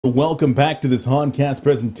Welcome back to this Honcast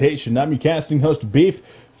presentation. I'm your casting host, Beef,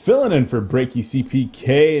 filling in for Breaky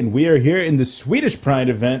CPK, and we are here in the Swedish Pride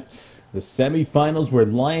event, the semifinals where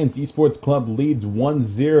Lions Esports Club leads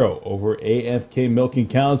 1-0 over AFK Milking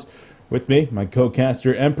Cows. With me, my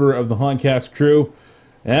co-caster, Emperor of the Honcast crew,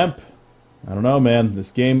 Emp. I don't know, man. This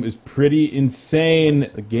game is pretty insane.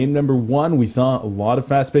 Game number one, we saw a lot of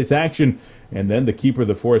fast-paced action, and then the Keeper of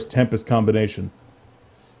the Forest Tempest combination.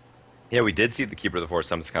 Yeah, we did see the Keeper of the Forest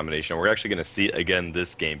Tempest combination. We're actually going to see it again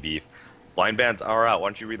this game, Beef. Blind bans are out. Why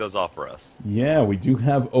don't you read those off for us? Yeah, we do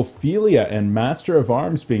have Ophelia and Master of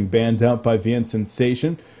Arms being banned out by VN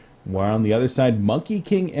Sensation, while on the other side, Monkey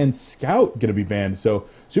King and Scout going to be banned. So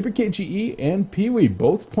Super KGE and Pee-wee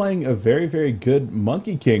both playing a very, very good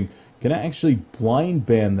Monkey King. Going to actually blind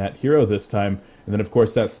ban that hero this time. And then, of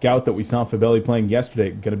course, that Scout that we saw Fabelli playing yesterday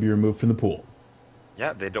going to be removed from the pool.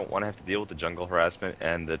 Yeah, they don't want to have to deal with the jungle harassment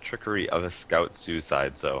and the trickery of a Scout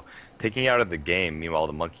suicide, so taking out of the game. Meanwhile,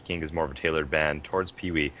 the Monkey King is more of a tailored ban towards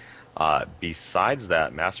Pee-wee. Besides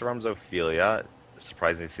that, Master Arms Ophelia,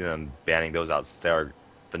 surprisingly see them banning those out. They are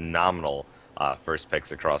phenomenal first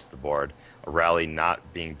picks across the board. A Rally not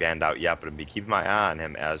being banned out yet, but I'll be keeping my eye on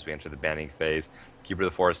him as we enter the banning phase. Keeper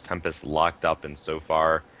of the Forest Tempest locked up, and so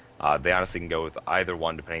far they honestly can go with either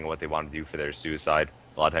one depending on what they want to do for their suicide.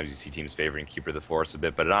 A lot of times you see teams favoring Keeper of the Forest a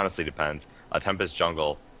bit, but it honestly depends. Tempest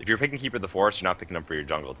jungle, if you're picking Keeper of the Forest, you're not picking them for your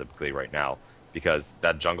jungle typically right now, because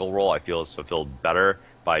that jungle role I feel is fulfilled better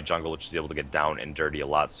by a jungle which is able to get down and dirty a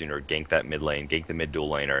lot sooner, gank that mid lane, gank the mid dual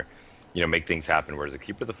laner, make things happen, whereas a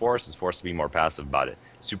Keeper of the Forest is forced to be more passive about it.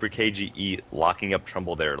 Super KGE locking up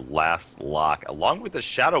Trumbull their last lock, along with the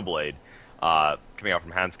Shadow Blade coming out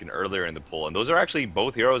from Hanskin earlier in the pool, and those are actually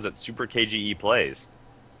both heroes that Super KGE plays.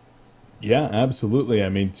 Yeah, absolutely. I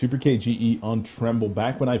mean, Super KGE on Tremble,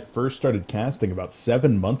 back when I first started casting about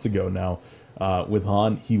 7 months ago now with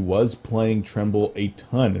Han, he was playing Tremble a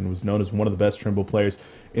ton and was known as one of the best Tremble players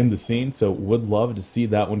in the scene, so would love to see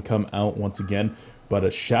that one come out once again. But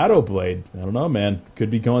a Shadow Blade, I don't know, man.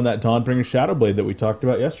 Could be going that Dawnbringer Shadow Blade that we talked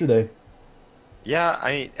about yesterday. Yeah,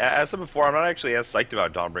 I mean, as I said before, I'm not actually as psyched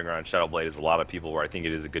about Dawnbringer on Shadow Blade as a lot of people, where I think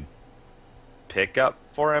it is a good pickup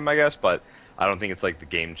for him, I guess, but I don't think it's like the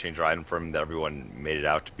game-changer item for him that everyone made it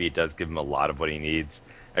out to be. It does give him a lot of what he needs.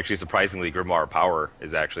 Actually, surprisingly, Grimoire Power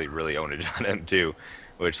is actually really ownage on him, too,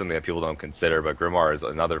 which is something that people don't consider. But Grimoire is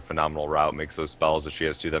another phenomenal route, makes those spells that she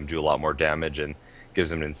has to them do a lot more damage, and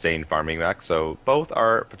gives him an insane farming mech. So both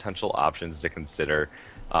are potential options to consider.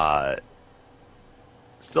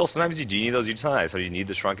 Still, sometimes you do need those utilities. So you need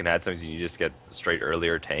the Shrunken Head, sometimes you need to just get straight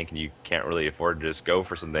earlier tank, and you can't really afford to just go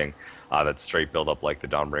for something that's straight build up like the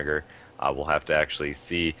Dawnbringer. We'll have to actually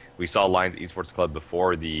see. We saw Lions Esports Club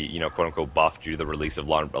before the, quote-unquote buff due to the release of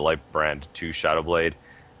Life Brand 2 Shadowblade.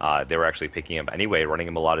 They were actually picking him anyway, running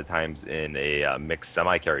him a lot of times in a mixed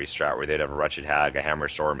semi-carry strat where they'd have a Wretched Hag, a Hammer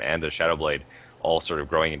Storm, and a Shadowblade all sort of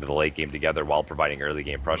growing into the late game together while providing early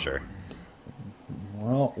game pressure.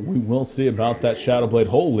 Well, we will see about that Shadowblade.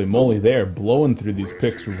 Holy moly, they're blowing through these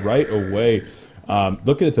picks right away.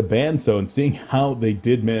 Looking at the bans, though, and seeing how they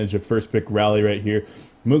did manage a first pick rally right here.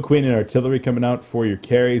 Moon Queen and Artillery coming out for your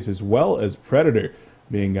carries, as well as Predator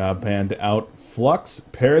being banned out. Flux,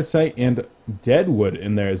 Parasite, and Deadwood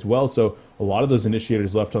in there as well. So a lot of those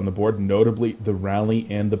initiators left on the board, notably the Rally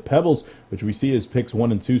and the Pebbles, which we see as picks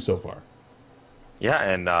 1 and 2 so far. Yeah,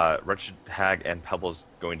 and Wretched Hag and Pebbles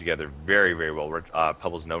going together very, very well.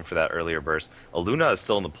 Pebbles known for that earlier burst. Aluna is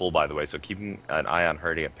still in the pool, by the way, so keeping an eye on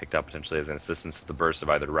her to get picked up potentially as an assistance to the burst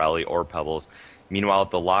of either Rally or Pebbles. Meanwhile,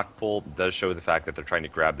 the lock pool does show the fact that they're trying to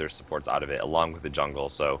grab their supports out of it, along with the jungle,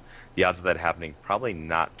 so the odds of that happening probably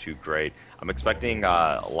not too great. I'm expecting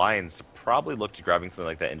Lions to probably look to grabbing something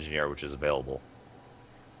like that Engineer, which is available.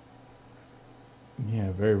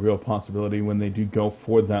 Yeah, very real possibility when they do go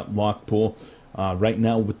for that lock pool. Right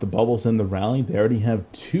now, with the Bubbles and the Rally, they already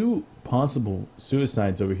have 2 possible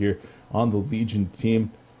suicides over here on the Legion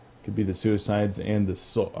team. Could be the suicides and the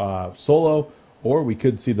solo, or we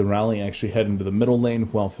could see the Rally actually head into the middle lane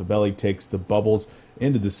while Fabelli takes the Bubbles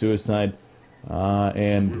into the suicide.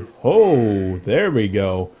 And, oh, there we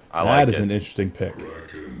go. That is an interesting pick.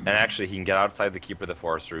 And actually, he can get outside the Keeper of the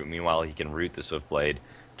Forest route. Meanwhile, he can root the Swiftblade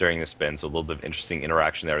during the spin, so a little bit of interesting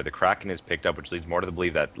interaction there. The Kraken is picked up, which leads more to the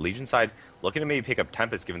belief that Legion side looking to maybe pick up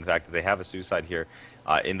Tempest, given the fact that they have a suicide here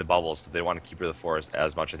in the Bubbles, so they want to Keeper of the Forest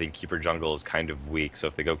as much. I think Keeper jungle is kind of weak, so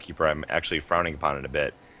if they go Keeper, I'm actually frowning upon it a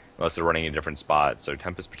bit, unless they're running in a different spot. So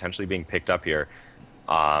Tempest potentially being picked up here,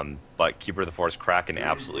 but Keeper of the Forest Kraken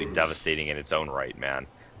absolutely devastating in its own right, man.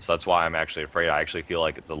 So that's why I'm actually afraid. I actually feel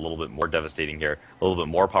like it's a little bit more devastating here, a little bit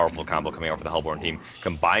more powerful combo coming out for the Hellborn team,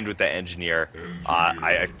 combined with the Engineer.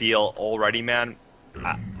 I feel already, man,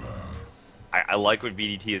 I like what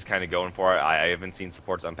VDT is kind of going for. I haven't seen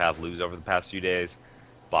supports Empath lose over the past few days,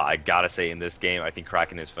 but I gotta say in this game, I think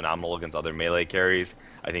Kraken is phenomenal against other melee carries.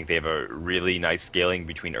 I think they have a really nice scaling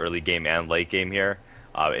between early game and late game here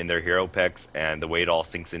in their hero picks, and the way it all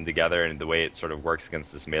sinks in together and the way it sort of works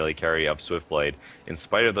against this melee carry of Swiftblade. In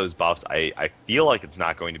spite of those buffs, I feel like it's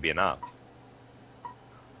not going to be enough.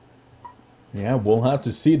 Yeah, we'll have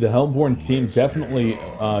to see. The Hellborn team definitely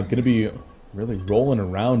going to be really rolling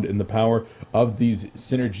around in the power of these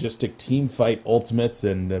synergistic team fight ultimates,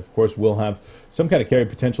 and of course we'll have some kind of carry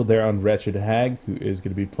potential there on Wretched Hag, who is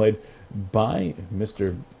going to be played by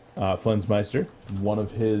Mr. Flensmeister, one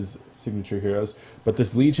of his signature heroes. But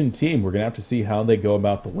this Legion team, we're going to have to see how they go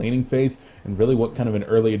about the laning phase and really what kind of an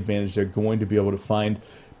early advantage they're going to be able to find.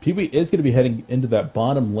 Pee-wee is going to be heading into that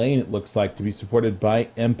bottom lane, it looks like, to be supported by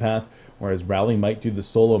Empath, whereas Rally might do the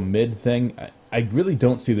solo mid thing. I really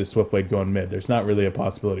don't see the Swiftblade going mid. There's not really a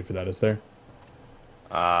possibility for that, is there?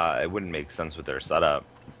 It wouldn't make sense with their setup.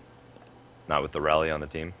 Not with the Rally on the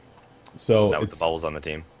team. So not with the bubbles on the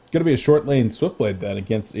team. Going to be a short lane Swiftblade then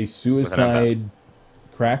against a Suicide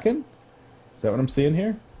Kraken? Is that what I'm seeing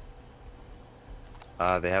here?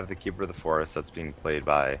 They have the Keeper of the Forest that's being played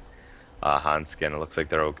by Hanskin. It looks like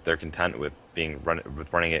they're content with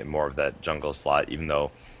running it in more of that jungle slot, even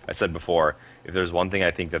though I said before, if there's one thing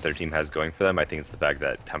I think that their team has going for them, I think it's the fact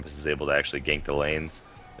that Tempest is able to actually gank the lanes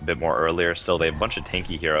a bit more earlier. Still, they have a bunch of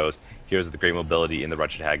tanky heroes with great mobility in the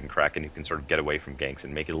Wretched Hag and Kraken who can sort of get away from ganks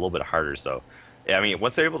and make it a little bit harder. So, yeah, I mean,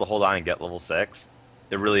 once they're able to hold on and get level 6,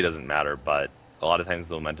 it really doesn't matter, but a lot of times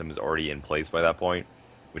the momentum is already in place by that point,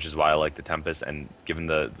 which is why I like the Tempest, and given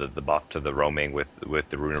the buff to the roaming with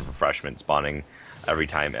the Rune of Refreshment spawning every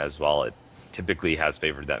time as well, it typically has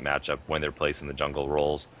favored that matchup when they're placed in the jungle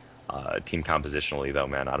roles. Team compositionally, though,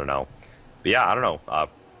 man, I don't know. But yeah, I don't know.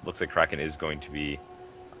 Looks like Kraken is going to be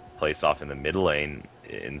placed off in the mid lane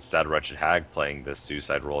instead of Wretched Hag playing this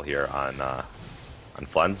suicide role here on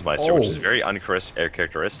Flensmeister, which is very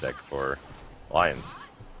uncharacteristic for Lions.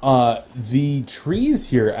 The trees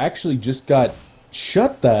here actually just got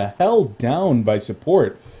shut the hell down by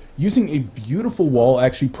support. Using a beautiful wall,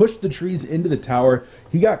 actually pushed the trees into the tower.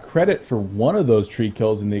 He got credit for one of those tree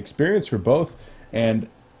kills and the experience for both, and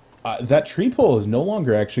that tree pull is no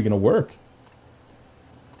longer actually going to work.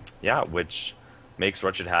 Yeah, which makes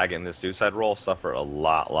Wretched Hag in this suicide role suffer a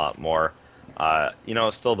lot more.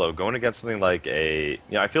 Still though, going against something like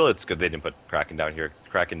I feel it's good they didn't put Kraken down here.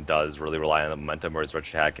 Kraken does really rely on the momentum, whereas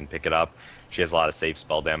Wretched Hag can pick it up. She has a lot of safe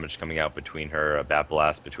spell damage coming out between her Bat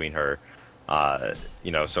Blast, between her,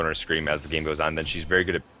 Sonar Scream as the game goes on. Then she's very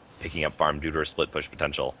good at picking up farm due to her split push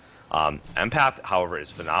potential. Empath, however, is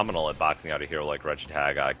phenomenal at boxing out a hero like Wretched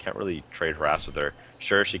Hag. Can't really trade harass with her.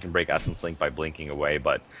 Sure, she can break Essence Link by blinking away,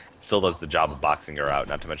 but it still does the job of boxing her out,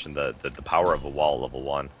 not to mention the power of a wall level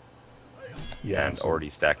 1. Yeah, and already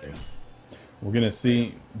stacking. We're going to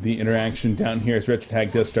see the interaction down here as Wretched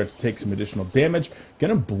Hag does start to take some additional damage.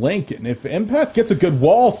 Going to blink, and if Empath gets a good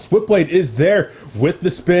wall, Swiftblade is there with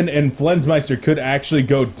the spin, and Flensmeister could actually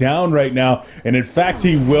go down right now, and in fact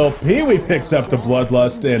he will. Pee-wee picks up the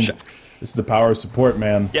Bloodlust, and this is the power of support,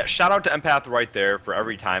 man. Yeah, shout out to Empath right there for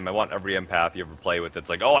every time. I want every Empath you ever play with. It's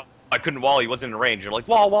like, oh, I couldn't wall, he wasn't in range. You're like,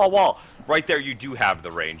 wall. Right there, you do have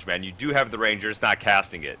the range, man. You do have the range, you're just not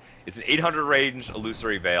casting it. It's an 800 range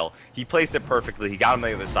Illusory Veil. He placed it perfectly. He got him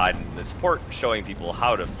on the other side, and the support showing people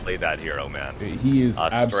how to play that hero, man. He is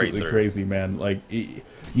absolutely crazy, man. Like,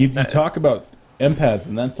 you talk about Empath,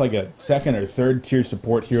 and that's like a second or third tier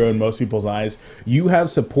support hero in most people's eyes. You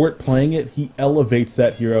have support playing it, he elevates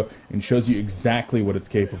that hero and shows you exactly what it's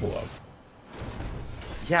capable of.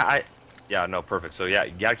 Yeah, no, perfect. So yeah,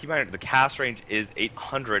 you gotta keep in mind the cast range is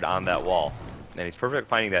 800 on that wall, and he's perfect at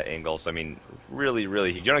finding that angle. So I mean, really,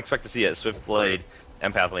 you don't expect to see a Swiftblade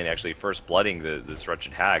Empath lane actually first blooding this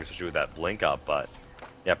Wretched Hag, especially with that blink up. But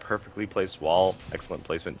yeah, perfectly placed wall, excellent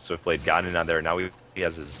placement. Swiftblade got in on there. Now he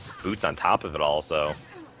has his boots on top of it all, so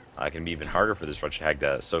it can be even harder for this Wretched Hag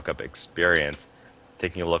to soak up experience.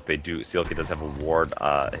 Taking a look, CLK does have a ward.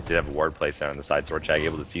 It did have a ward placed there on the side, so Wretched Hag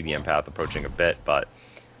able to see the Empath approaching a bit, but.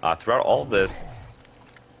 Throughout all of this,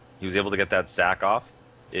 he was able to get that stack off.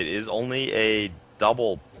 It is only a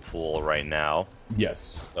double pool right now.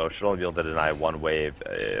 Yes. So should only be able to deny one wave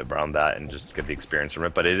around that and just get the experience from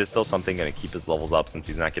it. But it is still something going to keep his levels up since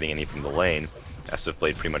he's not getting any from the lane. As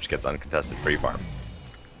Swiftblade pretty much gets uncontested free farm.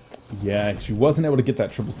 Yeah, she wasn't able to get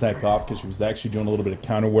that triple stack off because she was actually doing a little bit of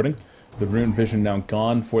counter warding The Rune Vision now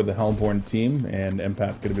gone for the Hellborn team, and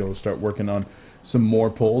Empath going to be able to start working on some more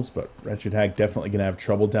pulls, but Wretched Hag definitely going to have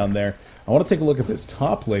trouble down there. I want to take a look at this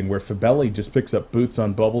top lane where Fabelli just picks up boots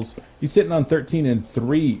on Bubbles. He's sitting on 13 and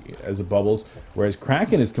 3 as a Bubbles, whereas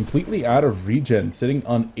Kraken is completely out of regen, sitting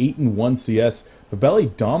on 8 and 1 CS.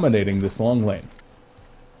 Fabelli dominating this long lane.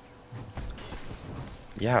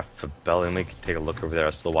 Yeah, Fabelli, let me take a look over there. I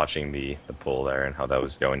was still watching the pull there and how that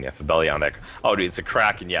was going. Yeah, Fabelli on that. Oh, dude, it's a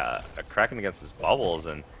Kraken. Yeah, a Kraken against his Bubbles.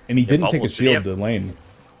 And he didn't Bubbles, take a shield to lane.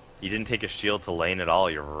 He didn't take a shield to lane at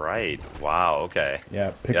all. You're right. Wow, okay.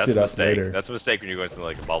 Yeah, picked it up later. That's a mistake when you're going something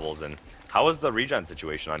like Bubbles. And how was the regen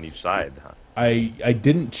situation on each side? I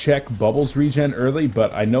didn't check Bubbles regen early,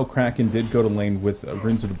 but I know Kraken did go to lane with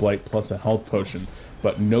Runes of the Blight plus a health potion,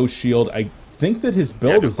 but no shield. I think that his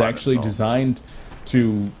build was actually designed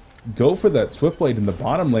to go for that Swiftblade in the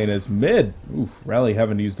bottom lane as mid. Oof, Rally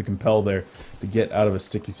having to use the Compel there to get out of a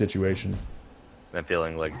sticky situation. I'm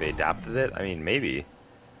feeling like they adapted it. I mean, maybe.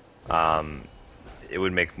 It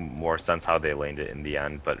would make more sense how they laned it in the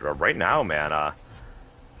end. But right now, man,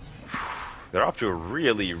 they're off to a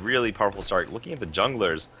really, really powerful start. Looking at the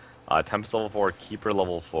junglers, Tempest level 4, Keeper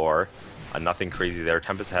level 4. Nothing crazy there.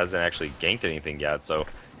 Tempest hasn't actually ganked anything yet, so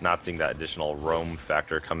not seeing that additional roam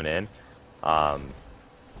factor coming in.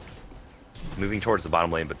 Moving towards the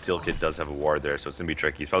bottom lane, but Steel Kid does have a ward there, so it's going to be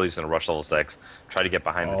tricky. He's probably just going to rush level 6, try to get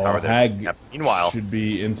behind the tower there. Hag meanwhile, should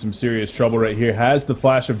be in some serious trouble right here. Has the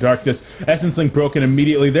Flash of Darkness. Essence Link broken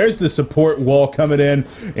immediately. There's the support wall coming in,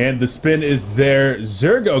 and the spin is there.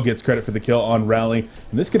 Zergo gets credit for the kill on Rally,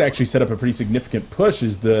 and this could actually set up a pretty significant push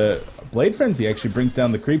as the Blade Frenzy actually brings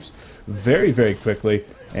down the creeps very, very quickly.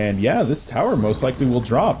 And yeah, this tower most likely will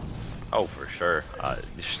drop. Oh, for sure.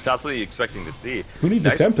 That's what you're expecting to see. Who needs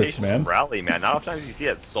a Tempest, man? Rally, man. Not often you see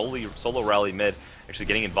it. Solo Rally mid actually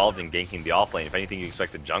getting involved in ganking the offlane. If anything, you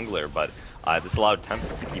expect a jungler, but this allowed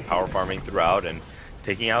Tempest to keep power farming throughout, and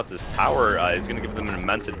taking out this tower is going to give them an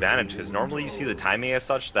immense advantage, because normally you see the timing as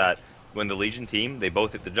such that when the Legion team, they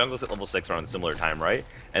both hit the jungles at level 6 around a similar time, right?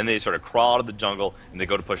 And they sort of crawl out of the jungle and they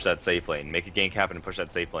go to push that safe lane, make a gank happen and push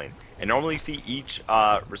that safe lane. And normally you see each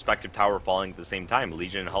respective tower falling at the same time.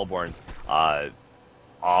 Legion and Hellborn's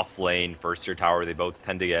off lane, first tier tower, they both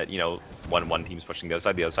tend to get, you know, one team's pushing the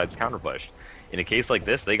other side's counter pushed. In a case like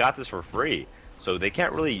this, they got this for free. So they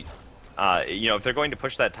can't really, you know, if they're going to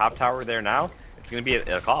push that top tower there now, it's going to be at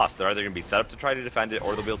a cost. They're either going to be set up to try to defend it,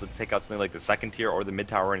 or they'll be able to take out something like the second tier or the mid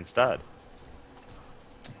tower instead.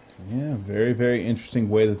 Yeah, very, very interesting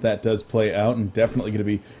way that does play out, and definitely going to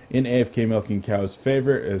be in AFK Milking Cow's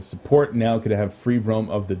favor, as support now going to have free roam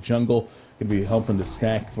of the jungle, going to be helping to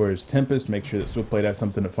stack for his Tempest, make sure that Swiftblade has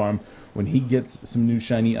something to farm when he gets some new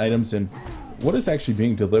shiny items. And what is actually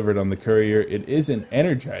being delivered on the courier? It is an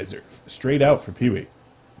Energizer, straight out for Pee-wee.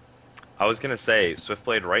 I was going to say,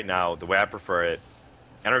 Swiftblade right now, the way I prefer it,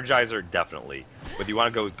 Energizer definitely. Whether you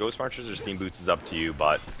want to go Ghost Marchers or Steam Boots is up to you,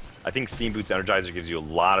 but I think Steam Boots Energizer gives you a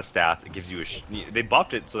lot of stats. It gives you they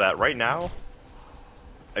buffed it so that right now,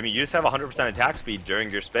 I mean, you just have 100% attack speed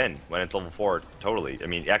during your spin when it's level 4 totally. I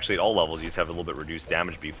mean, actually at all levels you just have a little bit reduced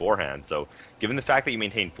damage beforehand. So given the fact that you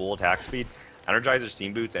maintain full attack speed, Energizer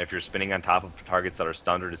Steam Boots, and if you're spinning on top of targets that are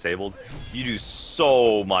stunned or disabled, you do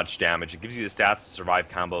so much damage. It gives you the stats to survive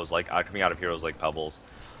combos like coming out of heroes like Pebbles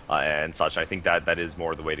and such. I think that is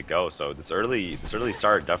more the way to go. So this early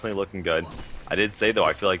start definitely looking good. I did say though,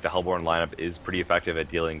 I feel like the Hellborn lineup is pretty effective at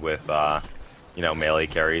dealing with you know, melee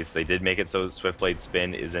carries. They did make it so Swiftblade's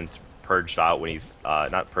spin isn't purged out when he's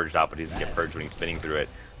not purged out, but he doesn't get purged when he's spinning through it.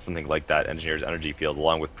 Something like that Engineer's Energy Field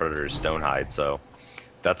along with Predator's Stonehide. So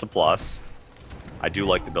that's a plus. I do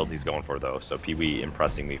like the build he's going for though, so Pee-wee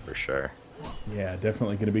impressing me for sure. Yeah,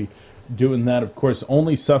 definitely going to be doing that. Of course,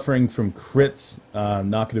 only suffering from crits.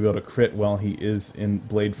 Not going to be able to crit while he is in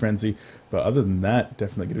Blade Frenzy. But other than that,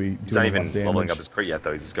 definitely going to be doing a lot of damage. He's not even leveling up his crit yet,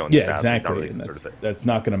 though. He's just going yeah, stats. exactly. Really that's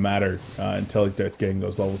not going to matter until he starts getting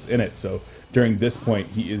those levels in it. So during this point,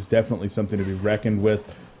 he is definitely something to be reckoned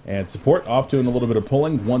with. And support off doing a little bit of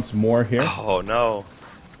pulling once more here. Oh, no.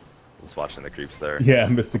 Just watching the creeps there. Yeah,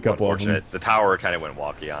 missed a couple of them. The tower kind of went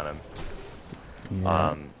walkie on him.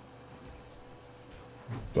 Yeah.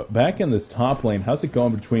 But back in this top lane, how's it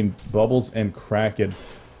going between Bubbles and Kraken?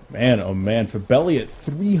 Man, oh man, Fabelli at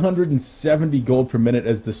 370 gold per minute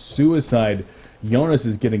as the Suicide. Jonas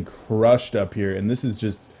is getting crushed up here, and this is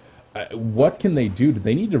just... what can they do? Do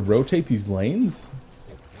they need to rotate these lanes?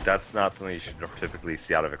 That's not something you should typically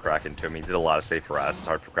see out of a Kraken, too. I mean, he did a lot of safe harass. It's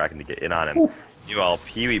hard for Kraken to get in on him. Oof. Meanwhile,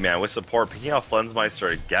 Pee-wee, man, with support, picking out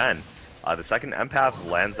Flensmeister again. The second Empath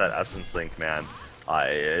lands that Essence Link, man.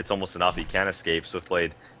 It's almost enough. He can't escape.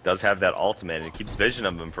 Swiftblade does have that ultimate, and it keeps vision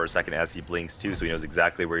of him for a second as he blinks too, so he knows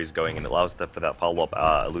exactly where he's going, and it allows for that follow-up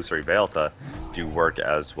illusory veil to do work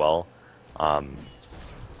as well.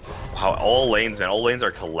 How all lanes, man, all lanes are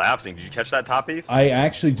collapsing. Did you catch that, top beef? I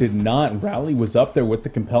actually did not. Rally was up there with the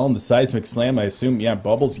Compel and the Seismic Slam. I assume, yeah,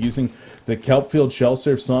 Bubbles using the Kelpfield Shell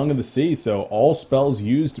Surf Song of the Sea. So all spells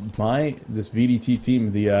used by this VDT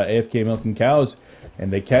team, the AFK Milking Cows,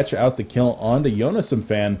 and they catch out the kill onto Jonasum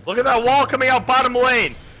fan. Look at that wall coming out bottom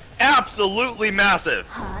lane. Absolutely massive.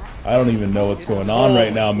 I don't even know what's going on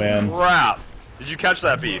right now, man. Crap. Did you catch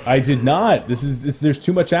that, beef? I did not. There's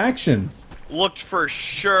too much action. Looked for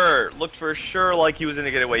sure like he was going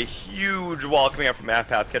to get away. Huge wall coming up from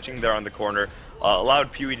Path, catching there on the corner.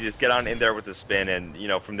 Allowed Pewee to just get on in there with the spin, and, you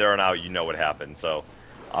know, from there on out, you know what happened. So,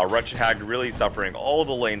 Wretched Hag really suffering, all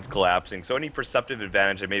the lanes collapsing. So any perceptive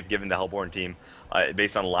advantage I may have given the Hellborn team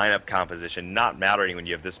based on lineup composition not mattering when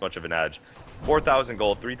you have this much of an edge. 4,000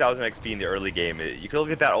 gold, 3,000 XP in the early game. You could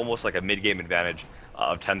look at that almost like a mid-game advantage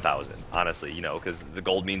of 10,000, honestly, you know, because the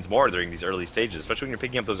gold means more during these early stages, especially when you're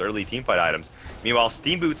picking up those early teamfight items. Meanwhile,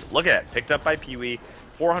 Steam Boots, look at it, picked up by Pewee,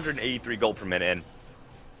 483 gold per minute. And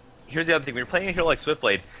here's the other thing, when you're playing a hero like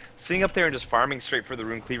Swiftblade, sitting up there and just farming straight for the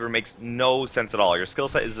Rune Cleaver makes no sense at all. Your skill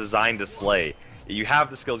set is designed to slay. You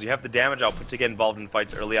have the skills, you have the damage output to get involved in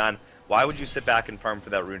fights early on. Why would you sit back and farm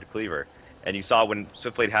for that Rune Cleaver? And you saw when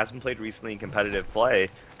Swiftblade has been played recently in competitive play,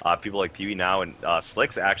 people like Pewee now and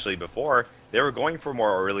Slicks actually before, they were going for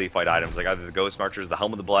more early fight items, like either the Ghost Marchers, the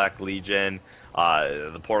Helm of the Black Legion,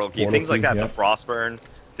 the Portal Key, things like that, the Frostburn,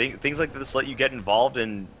 things like this let you get involved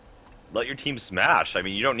and let your team smash. I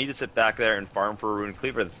mean, you don't need to sit back there and farm for a Rune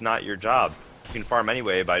Cleaver. That's not your job. You can farm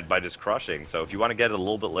anyway by just crushing. So if you want to get it a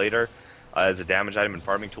little bit later as a damage item and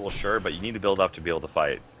farming tool, sure, but you need to build up to be able to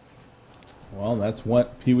fight. Well, that's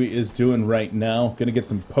what Pewee is doing right now. Gonna get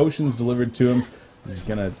some potions delivered to him. He's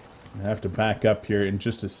gonna have to back up here in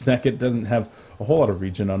just a second. Doesn't have a whole lot of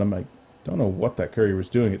regen on him. I don't know what that courier was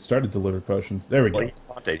doing. It started to deliver potions. There we go. He's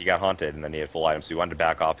haunted. He got haunted, and then he had full items, so he wanted to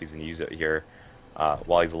back off. He's gonna use it here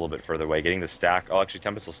while he's a little bit further away. Getting the stack. Oh, actually,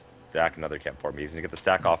 Tempest will stack another camp for me. He's gonna get the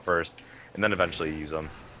stack off first, and then eventually use them.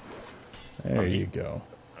 There you go.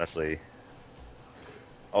 Honestly.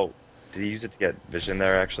 Oh. Did he use it to get vision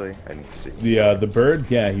there, actually? I didn't see. The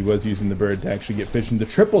bird? Yeah, he was using the bird to actually get vision. The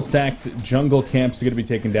triple stacked jungle camps are going to be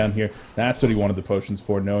taken down here. That's what he wanted the potions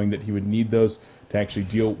for, knowing that he would need those to actually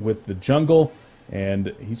deal with the jungle.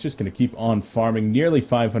 And he's just going to keep on farming nearly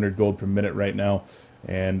 500 gold per minute right now.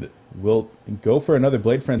 And we'll go for another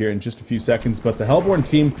Blade Friend here in just a few seconds. But the Hellborn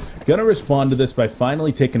team going to respond to this by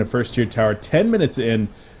finally taking a first-tier tower 10 minutes in.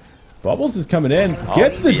 Bubbles is coming in,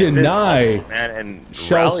 gets the deny. Man, and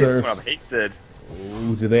Shell Surf.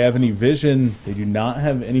 Ooh, do they have any vision? They do not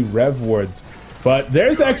have any rev wards. But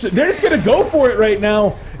there's actually, they're just going to go for it right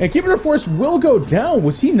now. And Keeper of Force will go down.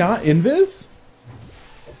 Was he not invis?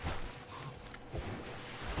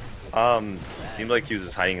 Seemed like he was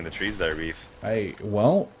just hiding in the trees there, Beef.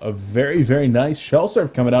 Well, a very, very nice Shell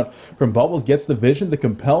Surf coming out from Bubbles. Gets the vision, the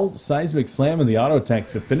Compel, Seismic Slam, and the auto attack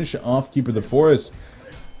to finish off Keeper of the Forest.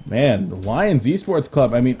 Man, the Lions Esports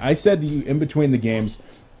Club, I mean, I said to you in between the games,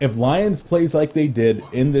 if Lions plays like they did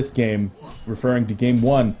in this game, referring to game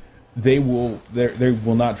one, they will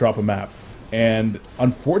not drop a map. And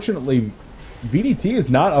unfortunately, VDT is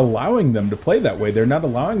not allowing them to play that way. They're not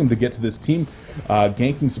allowing them to get to this team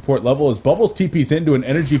ganking support level as Bubbles TPs into an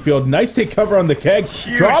energy field. Nice take cover on the keg.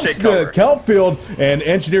 Huge drops the kelp field, and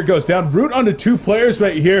Engineer goes down. Root onto two players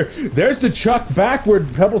right here. There's the chuck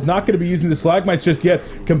backward. Pebble's not going to be using the Slagmites just yet.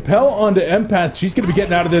 Compel onto Empath. She's going to be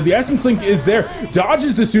getting out of there. The Essence Link is there.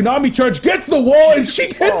 Dodges the Tsunami Charge. Gets the wall, and she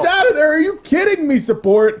gets out of there. Are you kidding me,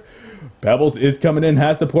 support? Pebbles is coming in.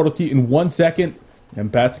 Has the portal key in 1 second.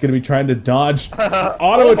 Empath's going to be trying to dodge.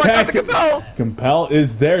 Auto attack. Compel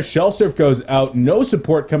is there. Shell Surf goes out. No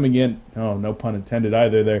support coming in. Oh, no pun intended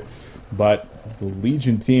either there. But the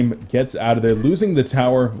Legion team gets out of there, losing the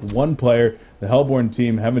tower. One player. The Hellborn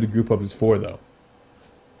team having to group up as four, though.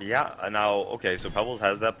 Yeah, now, okay, so Pebbles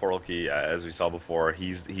has that portal key, as we saw before.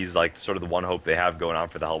 He's like sort of the one hope they have going on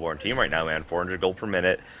for the Hellborn team right now, man. 400 gold per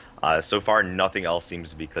minute. So far, nothing else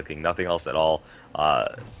seems to be clicking. Nothing else at all.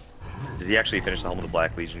 Did he actually finish the Helm of the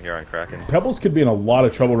Black Legion here on Kraken? Pebbles could be in a lot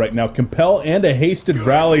of trouble right now. Compel and a hasted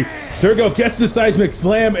rally. Zergo gets the Seismic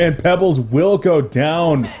Slam, and Pebbles will go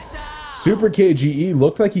down. Super KGE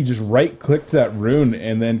looked like he just right-clicked that rune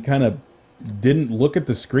and then kind of didn't look at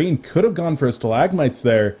the screen. Could have gone for stalagmites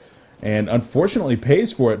there, and unfortunately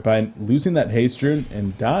pays for it by losing that haste rune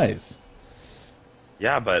and dies.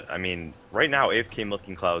 Yeah, but, I mean, right now, AFK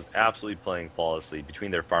Milking Cloud is absolutely playing flawlessly between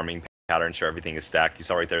their farming pattern, sure everything is stacked. You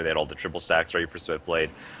saw right there they had all the triple stacks ready for Swiftblade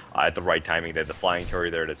at the right timing. They had the flying Tory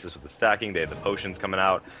there to assist with the stacking. They had the potions coming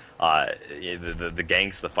out. The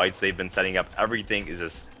ganks, the fights they've been setting up, everything is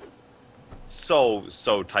just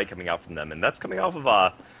so tight coming out from them, and that's coming off of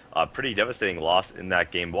a pretty devastating loss in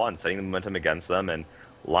that game one, setting the momentum against them, and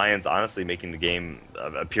Lions honestly making the game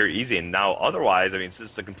appear easy. And now otherwise, I mean, it's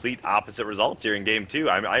just a complete opposite results here in game two.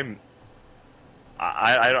 I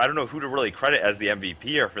don't know who to really credit as the MVP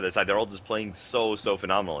here for this side. They're all just playing so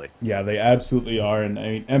phenomenally. Yeah, they absolutely are. And I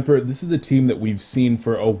mean, Emperor, this is a team that we've seen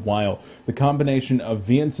for a while. The combination of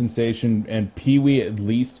VN Sensation and Pee-wee, at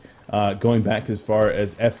least, going back as far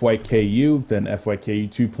as FYKU, then FYKU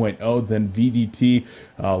 2.0, then VDT,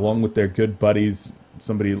 along with their good buddies,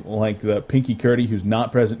 somebody like the Pinky Curdy, who's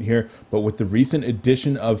not present here, but with the recent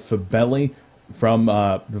addition of Fabelli from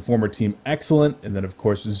the former Team Excellent, and then of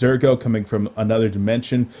course Zergo coming from another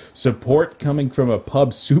dimension, support coming from a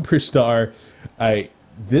pub superstar.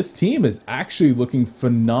 This team is actually looking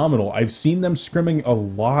phenomenal. I've seen them scrimming a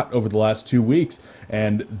lot over the last 2 weeks,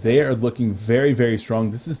 and they are looking very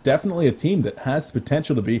strong. This is definitely a team that has the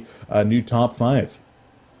potential to be a new top 5.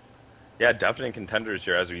 Yeah, definite contenders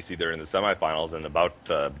here, as we see there in the semifinals, and about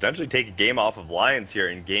to potentially take a game off of Lions here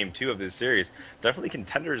in game 2 of this series. Definitely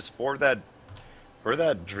contenders for that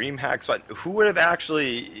DreamHack spot. Who would have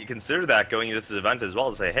actually considered that going into this event as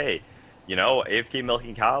well, to say, hey, you know, AFK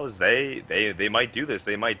milking cows, they might do this,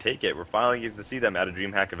 they might take it. We're finally getting to see them at a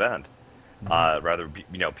DreamHack event. Rather,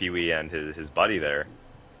 you know, Pee-wee and his buddy there,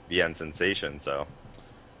 VN Sensation. So,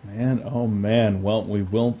 man, oh man. Well, we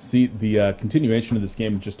will see the continuation of this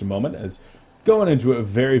game in just a moment, as going into a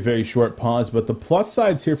very short pause. But the plus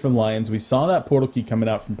sides here from Lions, we saw that portal key coming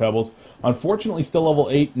out from Pebbles. Unfortunately, still level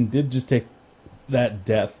 8, and did just take that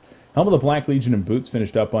death. Helm of the Black Legion and boots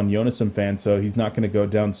finished up on Jonasum fan, so he's not going to go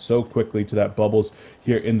down so quickly to that bubbles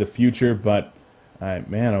here in the future. But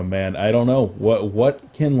man, oh man, I don't know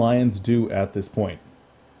what can Lions do at this point.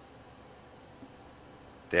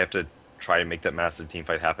 they have to try to make that massive team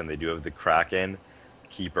fight happen. They do have the Kraken,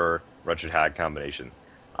 Keeper, Wretched Hag combination.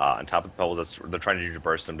 On top of the Bubbles, they're trying to do to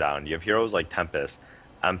burst them down. You have heroes like Tempest,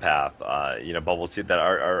 Empath, Bubbles that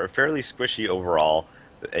are fairly squishy overall.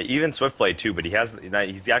 Even Swiftblade too, but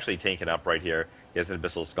he's actually tanking up right here. He has an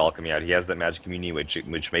Abyssal Skull coming out. He has that Magic Community,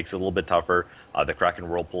 which makes it a little bit tougher. The Kraken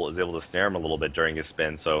Whirlpool is able to snare him a little bit during his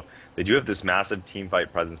spin. So they do have this massive team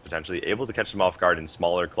fight presence potentially, able to catch them off guard in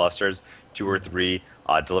smaller clusters, 2 or 3,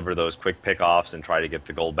 deliver those quick pickoffs and try to get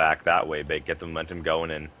the goal back that way, but get the momentum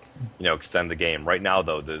going and extend the game. Right now,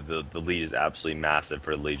 though, the lead is absolutely massive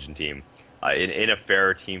for the Legion team. In a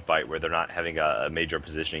fair team fight where they're not having a major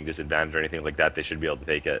positioning disadvantage or anything like that, they should be able to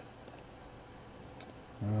take it.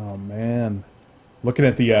 Oh, man. Looking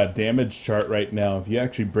at the damage chart right now, if you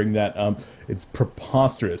actually bring that up, it's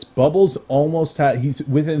preposterous. Bubbles he's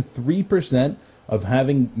within 3% of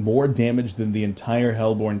having more damage than the entire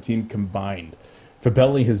Hellborn team combined.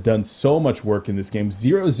 Fabelli has done so much work in this game.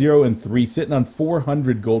 0-0 and 3, sitting on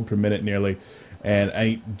 400 gold per minute nearly.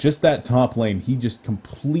 And just that top lane, he just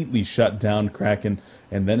completely shut down Kraken,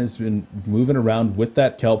 and then has been moving around with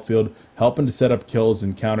that kelp field, helping to set up kills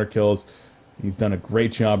and counter kills. He's done a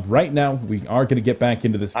great job. Right now, we are going to get back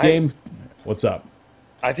into this game. What's up?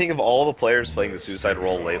 I think of all the players playing the Suicide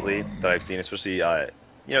role lately that I've seen, especially that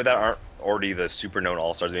aren't already the super known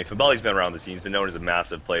all-stars. I mean, Fabelli's been around the scene. He's been known as a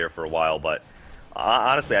massive player for a while, but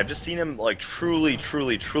honestly, I've just seen him like truly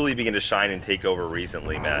begin to shine and take over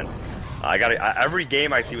recently, man. Every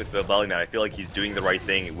game I see with Fabelli, man, I feel like he's doing the right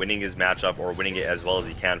thing, winning his matchup or winning it as well as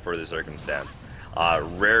he can for the circumstance.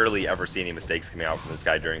 Rarely ever see any mistakes coming out from this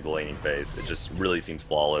guy during the laning phase. It just really seems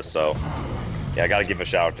flawless. So, yeah, I got to give a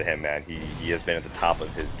shout out to him, man. He has been at the top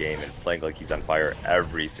of his game and playing like he's on fire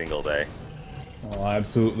every single day. Oh,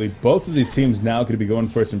 absolutely. Both of these teams now going to be going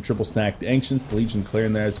for some triple stacked Ancients. The Legion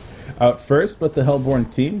clearing theirs out first, but the Hellborn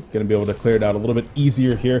team going to be able to clear it out a little bit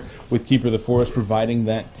easier here with Keeper of the Forest providing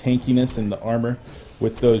that tankiness and the armor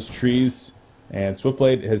with those trees. And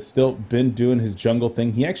Swiftblade has still been doing his jungle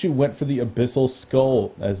thing. He actually went for the Abyssal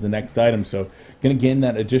Skull as the next item, so going to gain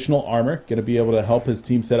that additional armor, going to be able to help his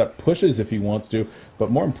team set up pushes if he wants to, but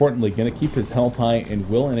more importantly, going to keep his health high and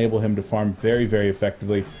will enable him to farm very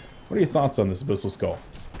effectively. What are your thoughts on this Abyssal Skull?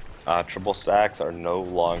 Triple stacks are no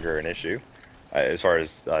longer an issue. As far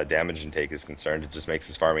as damage intake is concerned, it just makes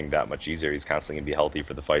his farming that much easier. He's constantly going to be healthy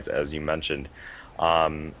for the fights, as you mentioned.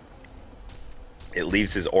 It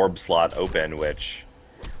leaves his orb slot open, which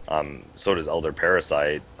so does Elder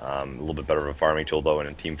Parasite. A little bit better of a farming tool, though, and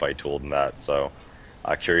a team fight tool than that. So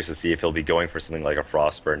curious to see if he'll be going for something like a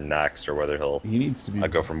Frostburn next, or whether he needs to be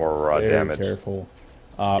go for more raw damage. Careful.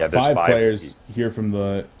 Yeah, there's Five five. players here from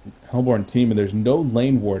the Hellborn team, and there's no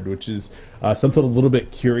lane ward, which is something a little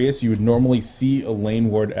bit curious. You would normally see a lane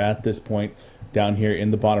ward at this point down here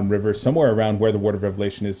in the bottom river, somewhere around where the Ward of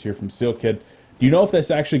Revelation is here from Seal Kid. Do you know if this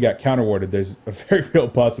actually got counter-warded? There's a very real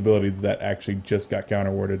possibility that actually just got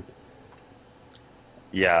counter-warded.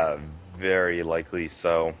 Yeah, very likely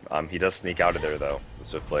so. He does sneak out of there, though, the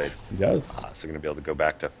Swiftblade. He does. So going to be able to go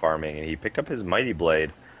back to farming. And he picked up his Mighty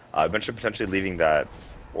Blade, eventually potentially leaving that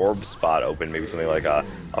orb spot open, maybe something like a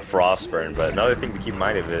Frostburn. But another thing to keep in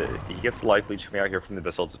mind is that he gets the life leech coming out here from the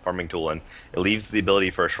Abyssal farming tool, and it leaves the ability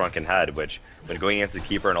for a Shrunken Head, which, when going against the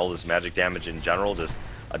Keeper and all this magic damage in general, just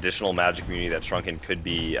additional magic immunity that Shrunken could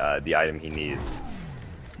be the item he needs.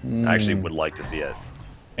 I actually would like to see it.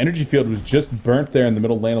 Energy Field was just burnt there in the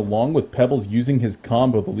middle lane, along with Pebbles using his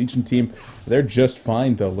combo. The Legion team, they're just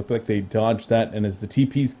fine, though. Looked like they dodged that, and as the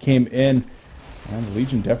TPs came in, the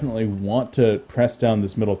Legion definitely want to press down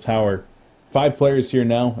this middle tower. 5 players here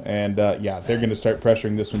now, and yeah, they're going to start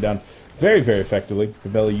pressuring this one down very, very effectively.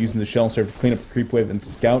 Fabelli using the Shell Serve to clean up the creep wave and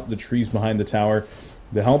scout the trees behind the tower.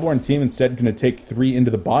 The Hellborn team instead going to take 3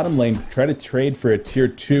 into the bottom lane, try to trade for a tier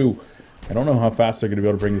 2. I don't know how fast they're going to be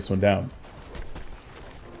able to bring this one down.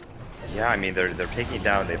 Yeah, I mean, they're taking it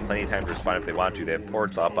down. They have plenty of time to respond if they want to. They have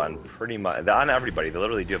ports up on pretty much on everybody. They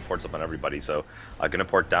literally do have ports up on everybody. So going to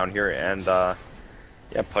port down here and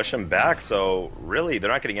yeah, push them back. So really,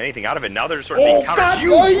 they're not getting anything out of it. Now they're just sort of being countered. God,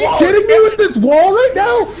 are you kidding me with this wall right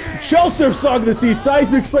now? Shell Surf Song the Sea,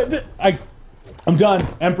 Seismic Slip. I'm done,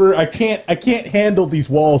 Emperor. I can't handle these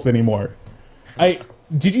walls anymore.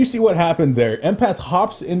 Did you see what happened there? Empath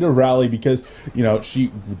hops into Rally because, you know,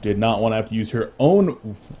 she did not want to have to use her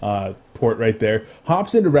own port right there.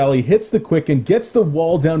 Hops into Rally, hits the Quicken, gets the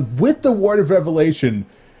wall down with the Ward of Revelation.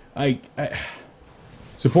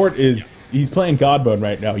 Support is... He's playing Godbone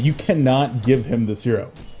right now. You cannot give him the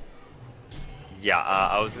 0. Yeah,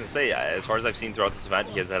 I was going to say, as far as I've seen throughout this event,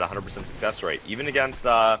 he has had a 100% success rate. Even against...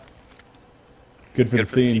 Good for the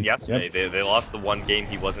scene yesterday. Yep. They lost the one game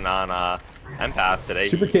he wasn't on Empath today.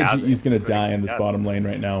 Super KGE is going to die in this bottom lane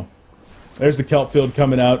right now. There's the Kelp Field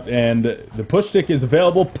coming out, and the push stick is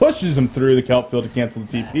available. Pushes him through the Kelp Field to cancel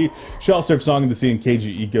the TP. Shell Surf Song in the Sea, and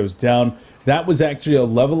KGE goes down. That was actually a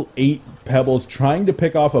level 8 Pebbles trying to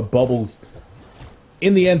pick off a Bubbles.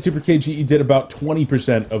 In the end, Super KGE did about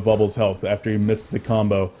 20% of Bubbles' health after he missed the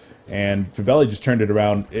combo, and Fabelli just turned it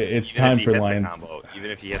around. It's time for Lions.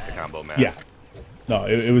 Even if he hit the combo, man. Yeah. No,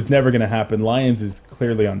 it was never going to happen. Lions is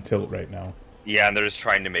clearly on tilt right now. Yeah, and they're just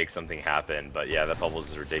trying to make something happen. But yeah, that Bubbles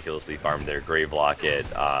is ridiculously farmed there. Grave Locket,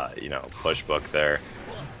 you know, push book there.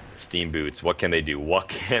 Steam Boots, what can they do? What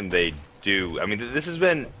can they do? I mean, this has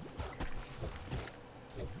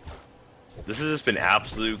just been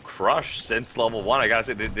absolute crush since level 1. I gotta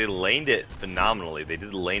say, they laned it phenomenally. They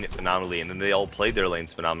did lane it phenomenally, and then they all played their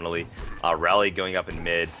lanes phenomenally. Rally going up in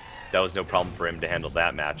mid. That was no problem for him to handle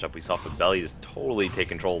that matchup. We saw Fabelli just totally take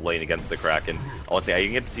control of lane against the Kraken. I want to say, I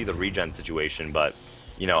didn't get to see the regen situation, but,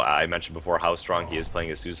 you know, I mentioned before how strong he is playing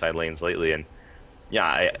his suicide lanes lately, and,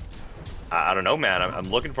 yeah, I don't know, man. I'm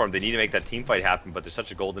looking for him. They need to make that team fight happen, but there's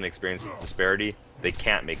such a golden experience disparity, they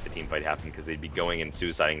can't make the team fight happen because they'd be going and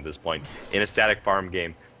suiciding at this point. In a static farm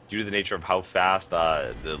game, due to the nature of how fast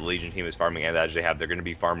the Legion team is farming and the edge they have, they're going to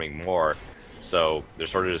be farming more, so they're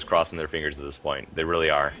sort of just crossing their fingers at this point. They really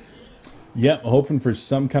are. Yep, hoping for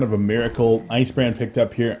some kind of a miracle. Icebrand picked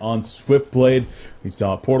up here on Swiftblade. We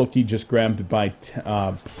saw a portal key just grabbed by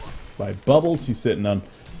Bubbles. He's sitting on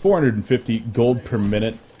 450 gold per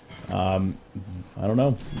minute. I don't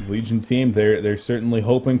know. Legion team, they're certainly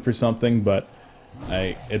hoping for something, but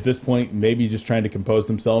at this point, maybe just trying to compose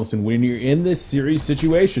themselves. And when you're in this series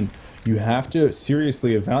situation, you have to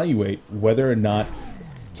seriously evaluate whether or not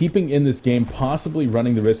keeping in this game, possibly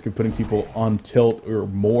running the risk of putting people on tilt or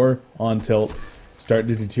more on tilt, starting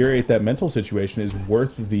to deteriorate that mental situation, is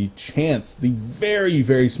worth the chance, the very,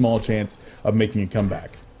 very small chance of making a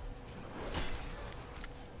comeback.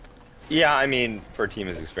 Yeah, I mean, for a team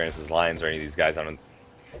as experienced as Lions or any of these guys,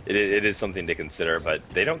 it is something to consider, but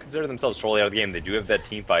they don't consider themselves totally out of the game. They do have that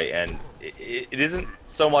team fight, and it isn't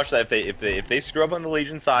so much that if they screw up on the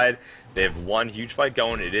Legion side, they have one huge fight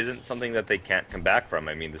going. It isn't something that they can't come back from.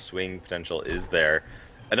 I mean, the swing potential is there.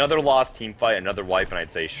 Another lost team fight, another wipe, and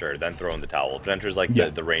I'd say sure, then throw in the towel. If it enters like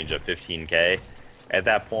the range of 15k, at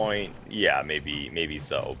that point, yeah, maybe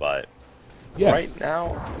so. But right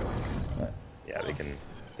now, yeah, they can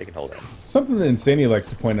they can hold it. Something that Insania likes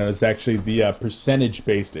to point out is actually the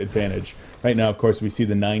percentage-based advantage. Right now, of course, we see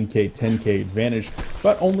the 9K, 10K advantage,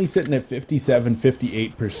 but only sitting at 57,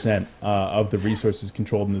 58% of the resources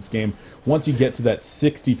controlled in this game. Once you get to that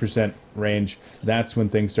 60% range, that's when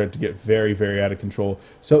things start to get very, very out of control.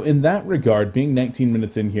 So in that regard, being 19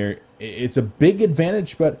 minutes in here, it's a big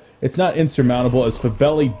advantage, but it's not insurmountable, as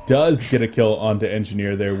Fabelli does get a kill onto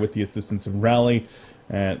Engineer there with the assistance of Rally.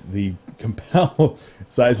 And the compel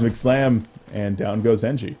seismic slam, and down goes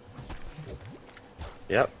Engie.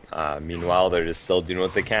 Yep. Meanwhile, they're just still doing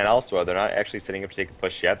what they can elsewhere. They're not actually setting up to take a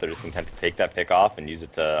push yet. They're just content to take that pick off and use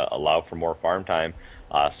it to allow for more farm time.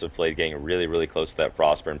 Swiftblade getting really, really close to that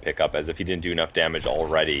Frostburn pickup, as if he didn't do enough damage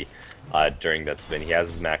already during that spin. He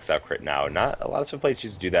has his maxed out crit now. Not a lot of Swiftblades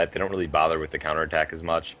used to do that. They don't really bother with the counterattack as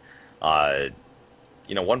much.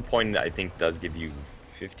 You know, 1 point I think does give you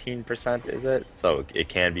 15%, is it? So it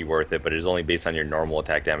can be worth it, but it is only based on your normal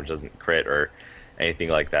attack damage, doesn't crit or anything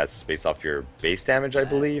like that. It's based off your base damage, I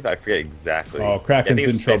believe. I forget exactly. Oh, Kraken's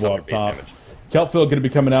in trouble up top. Kelpville going to be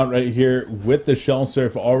coming out right here with the Shell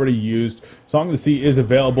Surf already used. Song of the Sea is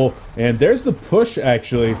available, and there's the push,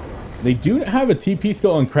 actually. They do have a TP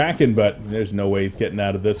still on Kraken, but there's no way he's getting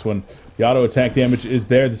out of this one. The auto attack damage is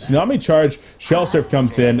there. The Tsunami Charge, Shell Surf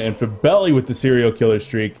comes in, and Fabelli with the serial killer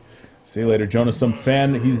streak. See you later, Jonas. Some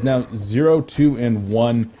fan. He's now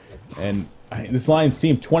 0-2-1, and this Lions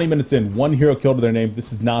team, 20 minutes in, 1 hero kill to their name.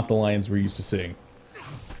 This is not the Lions we're used to seeing.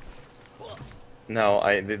 No,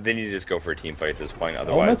 they need to just go for a team fight at this point.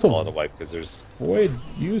 Otherwise, call it a wipe, because there's void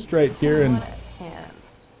used right here, and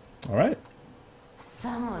all right.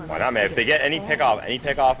 Why not, man? If they get any pick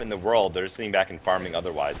off in the world, they're sitting back and farming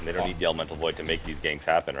otherwise, and they don't need the Elemental Void to make these ganks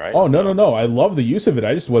happen, right? Oh, no. I love the use of it.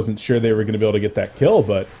 I just wasn't sure they were going to be able to get that kill,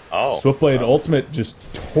 but Swiftblade Ultimate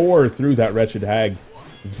just tore through that Wretched Hag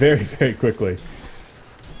very, very quickly.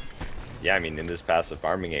 Yeah, I mean, in this passive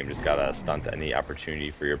farming game, just gotta stunt any opportunity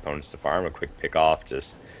for your opponents to farm. A quick pick off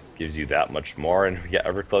just gives you that much more, and we get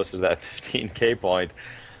ever closer to that 15k point.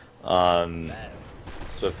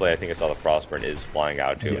 Swiftly, I think I saw the Frostburn is flying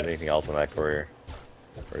out too. Yes. Anything else on that courier?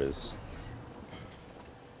 Or is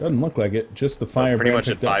doesn't look like it. Just the fire. So pretty much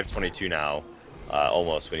at 522 now,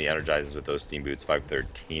 almost when he energizes with those steam boots.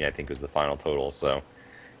 513, I think, was the final total. So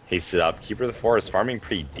hasted up. Keeper of the Forest farming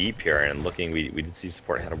pretty deep here, and looking, we did see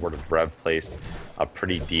support had a Word of Rev placed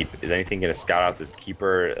pretty deep. Is anything going to scout out this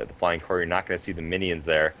keeper? The flying courier, not going to see the minions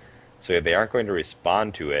there, so they aren't going to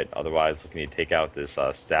respond to it. Otherwise, looking to take out this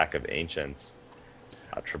stack of ancients.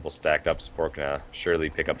 Triple stacked up, support gonna surely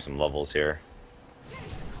pick up some levels here.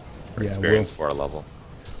 Experience for a level.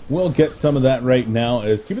 We'll get some of that right now,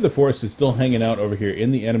 as Keeper of the Forest is still hanging out over here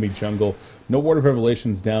in the enemy jungle. No Ward of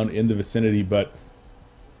Revelations down in the vicinity, but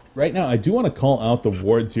right now I do want to call out the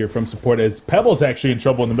wards here from support, as Pebble's actually in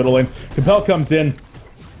trouble in the middle lane. Compel comes in.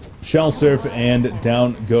 Shell Surf, and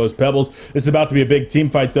down goes Pebbles. This is about to be a big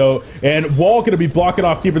team fight, though, and Wall going to be blocking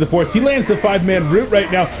off Keeper of the Forest. He lands the 5-man root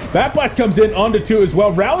right now. Bat Blast comes in onto 2 as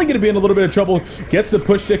well. Rally going to be in a little bit of trouble. Gets the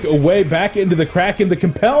push stick away back into the Kraken. The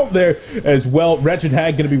Compel there as well. Wretched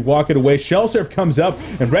Hag going to be walking away. Shell Surf comes up,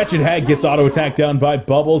 and Wretched Hag gets auto attacked down by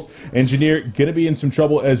Bubbles. Engineer going to be in some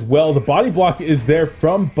trouble as well. The body block is there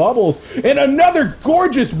from Bubbles, and another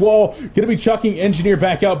gorgeous Wall going to be chucking Engineer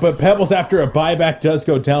back out, but Pebbles, after a buyback, does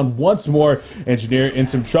go down once more. Engineer in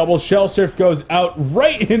some trouble. Shell Surf goes out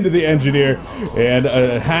right into the Engineer, and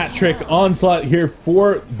a hat trick onslaught here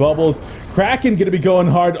for Bubbles. Kraken going to be going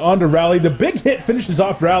hard onto Rally. The big hit finishes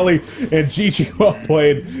off Rally, and GG, well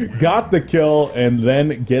played. Got the kill and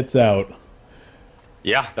then gets out.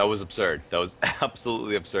 Yeah, that was absurd. That was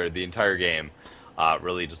absolutely absurd. The entire game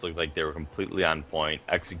really just looked like they were completely on point,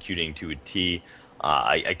 executing to a T.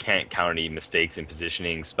 I can't count any mistakes in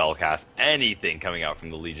positioning, spellcast, anything coming out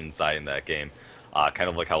from the Legion side in that game. Kind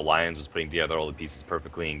of like how Lions was putting together all the pieces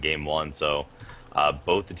perfectly in game 1. So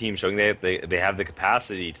both the teams showing they have the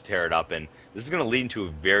capacity to tear it up, and this is going to lead into a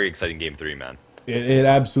very exciting game 3, man. It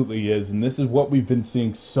absolutely is, and this is what we've been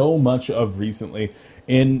seeing so much of recently.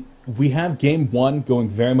 We have game 1 going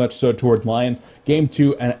very much so toward Lion. Game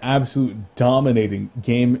 2, an absolute dominating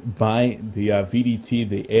game by the VDT,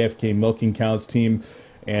 the AFK Milking Cows team.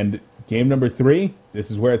 And game number 3,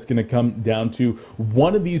 this is where it's going to come down to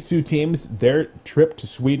one of these two teams. Their trip to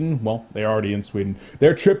Sweden, well, they're already in Sweden.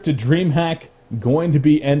 Their trip to DreamHack going to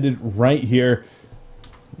be ended right here.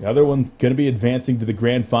 The other one going to be advancing to the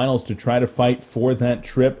grand finals to try to fight for that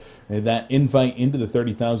trip, that invite into the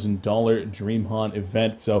 $30,000 DreamHaunt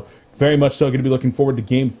event. So very much so going to be looking forward to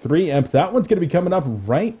game 3. Emp, that one's going to be coming up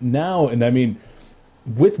right now. And I mean,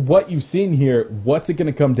 with what you've seen here, what's it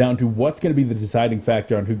going to come down to? What's going to be the deciding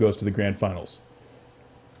factor on who goes to the grand finals?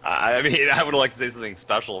 I mean, I would like to say something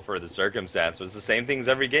special for the circumstance, but it's the same things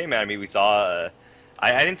every game, man. I mean, we saw.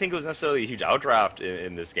 I didn't think it was necessarily a huge outdraft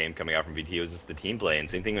in this game coming out from VT. It was just the team play, and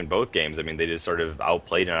same thing in both games. I mean, they just sort of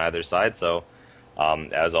outplayed on either side. So,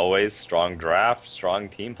 as always, strong draft, strong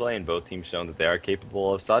team play, and both teams shown that they are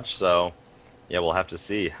capable of such. So, yeah, we'll have to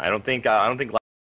see. I don't think.